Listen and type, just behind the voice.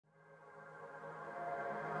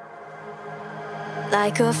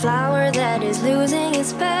Like a flower that is losing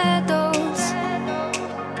its petals,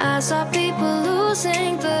 I saw people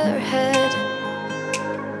losing their head.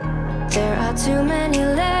 There are too many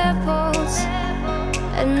levels,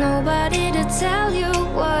 and nobody to tell you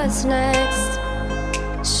what's next.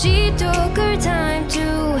 She took her time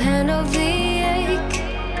to handle the ache,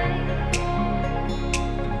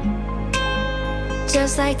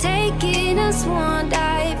 just like taking a swan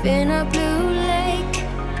dive in a blue lake.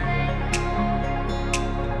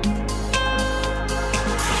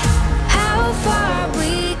 How far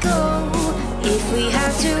we go if we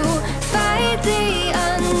have to fight the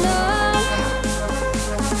unknown?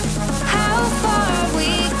 How far we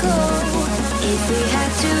go if we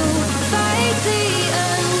have to fight the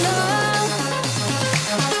unknown?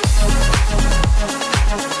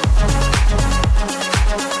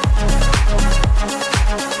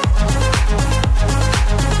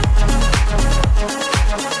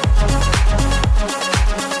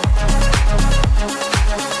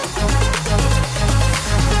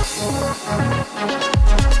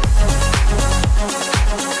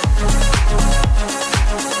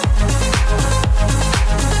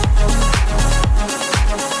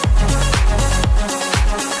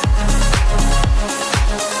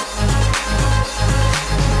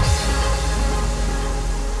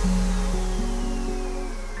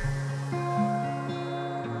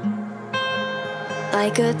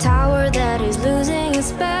 Like a tower that is losing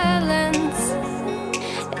its balance,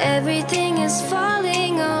 everything is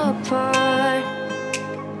falling apart.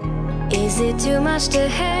 Is it too much to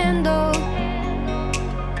handle?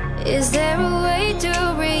 Is there a way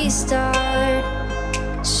to restart?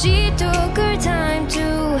 She took her time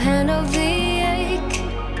to handle the ache,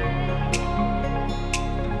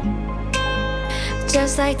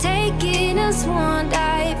 just like taking a swan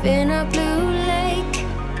dive in a blue lake.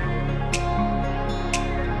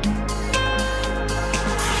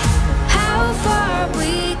 How far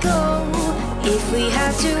we go if we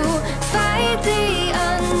have to fight the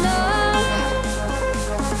unknown?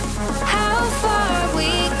 How far we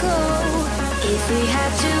go if we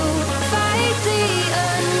have to